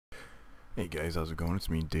Hey guys, how's it going? It's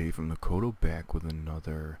me, Dave from the Kodo, back with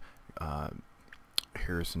another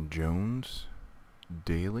Harrison Jones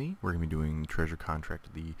daily. We're gonna be doing treasure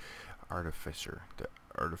contract, the Artificer,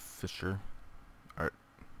 Art,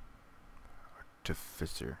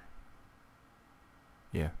 Artificer.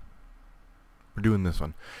 Yeah, we're doing this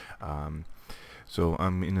one. So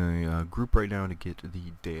I'm in a group right now to get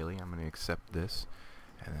the daily. I'm gonna accept this,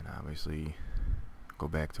 and then obviously go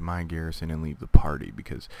back to my garrison and leave the party,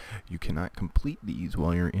 because you cannot complete these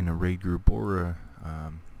while you're in a raid group or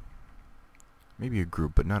a maybe a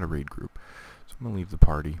group, but not a raid group. So I'm gonna leave the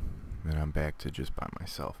party, and I'm back to just by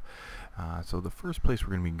myself. So the first place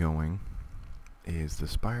we're gonna be going is the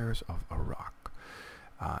Spires of Iraq,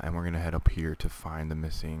 and we're gonna head up here to find the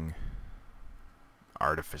missing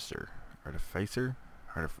Artificer. I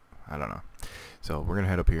don't know. So we're gonna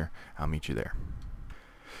head up here. I'll meet you there.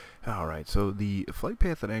 Alright, so the flight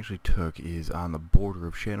path that I actually took is on the border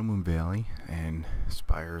of Shadow Moon Valley and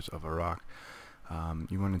Spires of Iraq.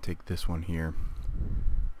 You want to take this one here.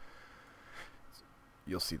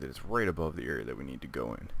 You'll see that it's right above the area that we need to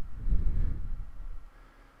go in.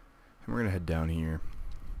 And we're going to head down here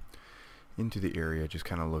into the area, just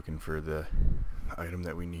kind of looking for the item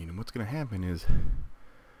that we need. And what's going to happen is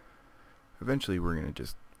eventually we're going to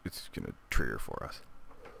it's going to trigger for us.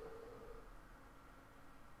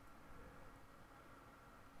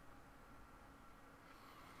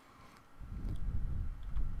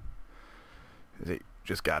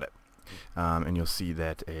 Just got it, and you'll see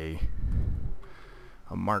that a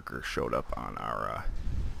marker showed up on our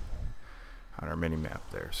mini map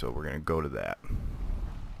there. So we're gonna go to that.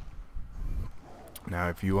 Now,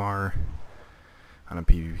 if you are on a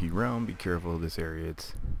PvP realm, be careful of this area.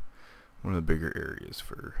 It's one of the bigger areas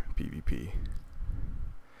for PvP,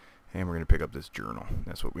 and we're gonna pick up this journal.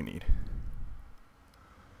 That's what we need.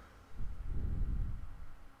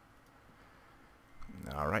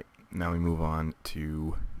 Alright, now we move on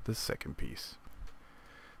to the second piece.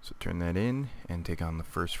 So turn that in and take on the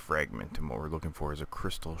first fragment, and what we're looking for is a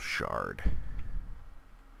crystal shard.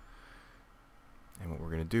 And what we're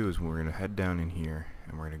going to do is we're going to head down in here,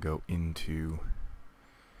 and we're going to go into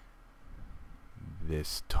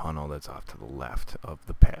this tunnel that's off to the left of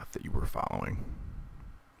the path that you were following.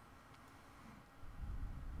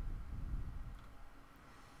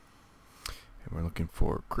 And we're looking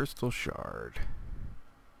for crystal shard.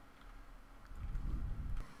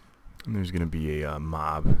 And there's going to be a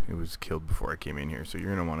mob. It was killed before I came in here, so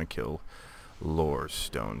you're going to want to kill Lore's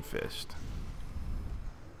Stonefist.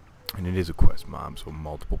 And it is a quest mob, so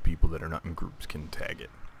multiple people that are not in groups can tag it.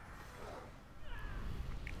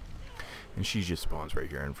 And she just spawns right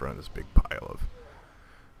here in front of this big pile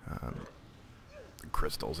of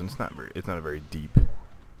crystals, and it's not a very deep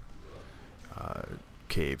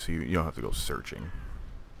cave, so you don't have to go searching.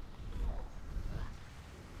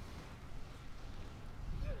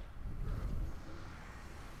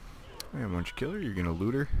 And once you kill her, you're going to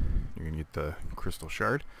loot her, you're going to get the crystal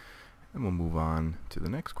shard, and we'll move on to the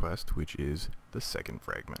next quest, which is the second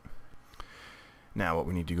fragment. Now what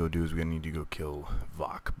we need to go do is we're going to need to go kill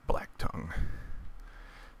Vok Blacktongue.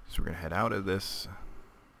 So we're going to head out of this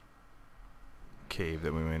cave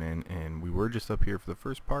that we went in, and we were just up here for the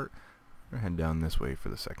first part. We're going to head down this way for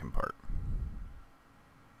the second part.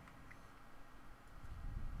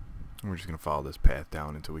 And we're just going to follow this path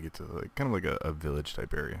down until we get to kind of like a village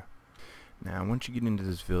type area. Now, once you get into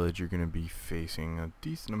this village, you're going to be facing a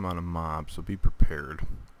decent amount of mobs, so be prepared.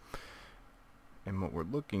 And what we're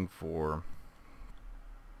looking for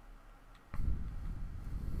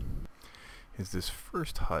is this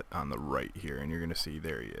first hut on the right here, and you're going to see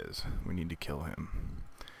there he is. We need to kill him.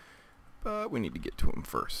 But we need to get to him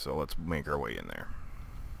first, so let's make our way in there.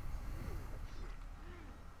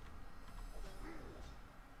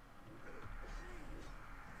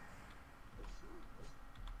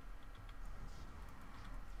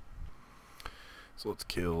 So let's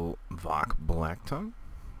kill Vok Blacktongue.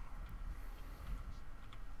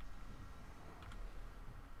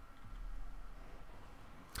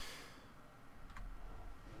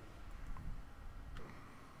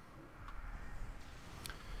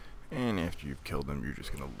 And after you've killed him, you're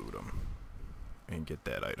just going to loot him and get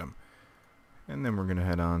that item. And then we're going to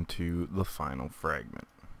head on to the final fragment.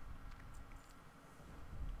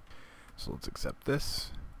 So let's accept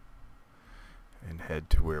this and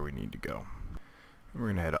head to where we need to go. We're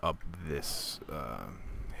going to head up this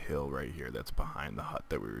hill right here that's behind the hut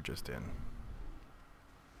that we were just in.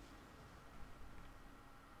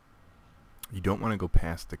 You don't want to go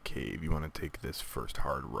past the cave. You want to take this first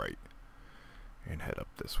hard right and head up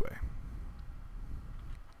this way.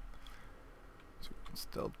 So we can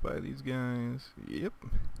stealth by these guys. Yep.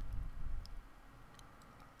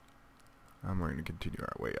 we're going to continue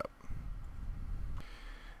our way up.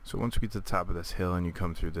 So once we get to the top of this hill and you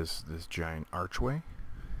come through this giant archway,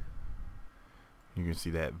 you can see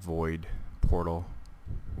that void portal.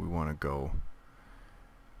 We want to go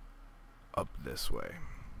up this way.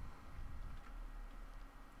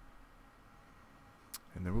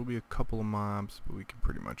 And there will be a couple of mobs, but we can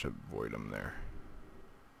pretty much avoid them there.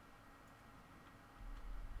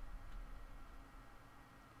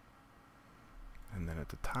 And then at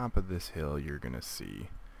the top of this hill, you're going to see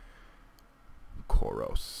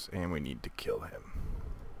Koros, and we need to kill him.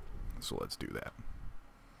 So let's do that.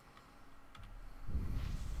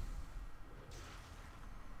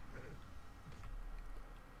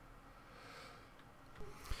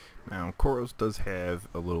 Now, Koros does have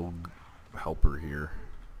a little helper here.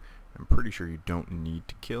 I'm pretty sure you don't need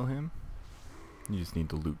to kill him. You just need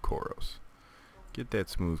to loot Koros. Get that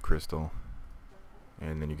smooth crystal,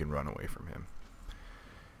 and then you can run away from him.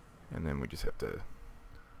 And then we just have to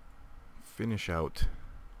finish out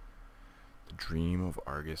the dream of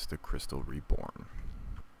Argus the Crystal Reborn.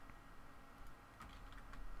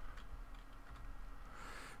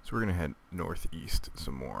 So we're going to head northeast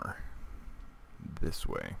some more this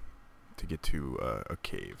way to get to a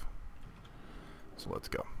cave. So let's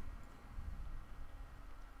go.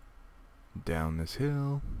 Down this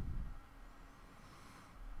hill.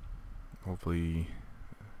 Hopefully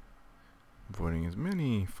avoiding as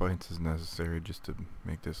many fights as necessary just to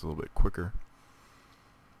make this a little bit quicker.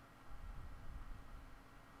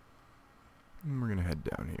 And we're going to head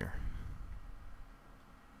down here.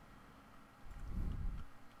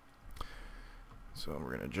 So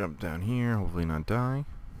we're going to jump down here, hopefully not die.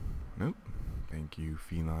 Nope. Thank you,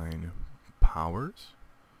 feline powers.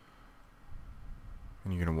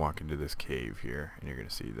 And you're going to walk into this cave here, and you're going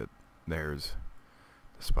to see that there's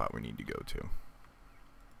the spot we need to go to.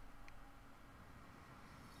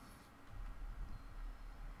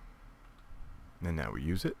 And now we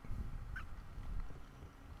use it.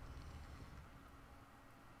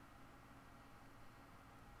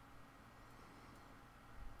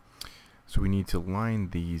 So we need to line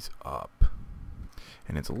these up.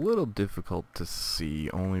 And it's a little difficult to see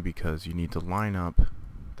only because you need to line up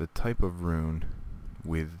the type of rune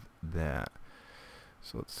with that.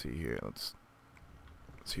 So let's see here. Let's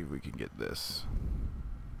see if we can get this.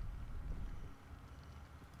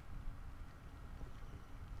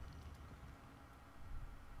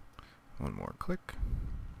 One more click.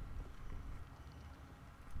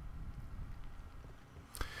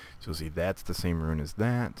 So see, that's the same rune as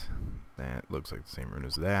that. That looks like the same rune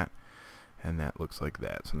as that. And that looks like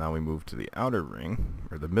that. So now we move to the outer ring,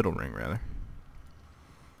 or the middle ring rather.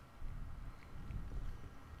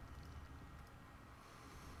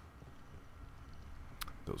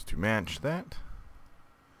 Those two match that.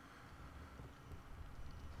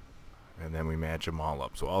 And then we match them all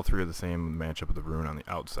up. So all three are the same, match up with the rune on the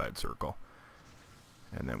outside circle.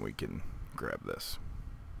 And then we can grab this.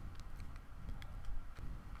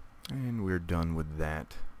 And we're done with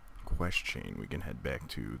that quest chain. We can head back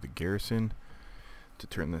to the garrison to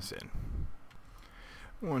turn this in.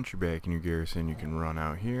 Once you're back in your garrison, you can run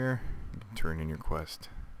out here. You can turn in your quest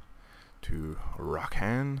to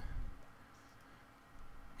Rockhan.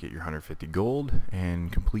 Get your 150 gold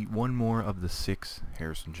and complete one more of the 6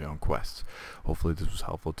 Harrison Jones quests. Hopefully this was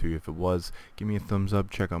helpful to you. If it was, give me a thumbs up.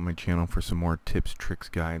 Check out my channel for some more tips, tricks,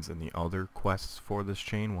 guides, and the other quests for this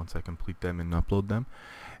chain once I complete them and upload them.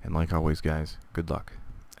 And like always, guys, good luck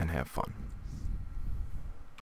and have fun.